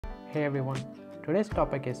Hey everyone, today's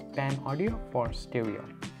topic is pan audio for stereo.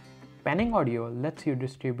 Panning audio lets you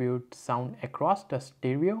distribute sound across the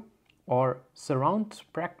stereo or surround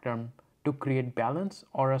spectrum to create balance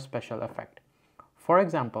or a special effect. For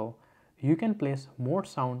example, you can place more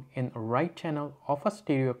sound in a right channel of a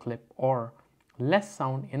stereo clip or less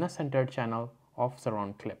sound in a center channel of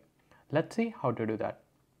surround clip. Let's see how to do that.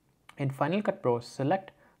 In Final Cut Pro,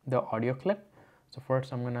 select the audio clip. So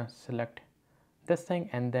first I'm gonna select this thing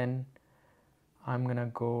and then I'm gonna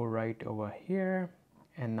go right over here,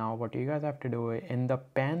 and now what you guys have to do is in the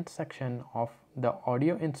pan section of the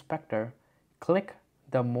audio inspector, click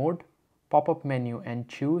the mode pop-up menu and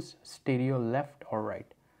choose stereo left or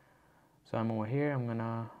right. So I'm over here, I'm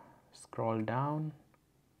gonna scroll down,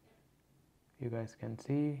 you guys can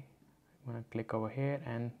see, I'm gonna click over here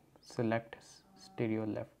and select stereo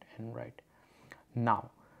left and right. Now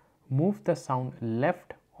move the sound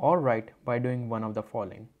left or right by doing one of the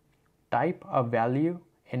following. Type a value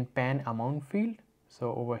in pan amount field.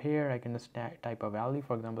 So over here I can just type a value,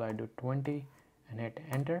 for example I do 20 and hit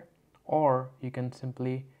enter, or you can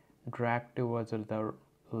simply drag towards the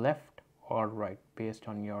left or right based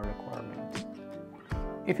on your requirements.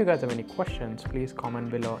 If you guys have any questions, please comment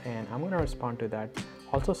below and I'm going to respond to that.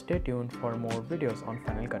 Also stay tuned for more videos on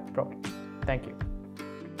Final Cut Pro. Thank you.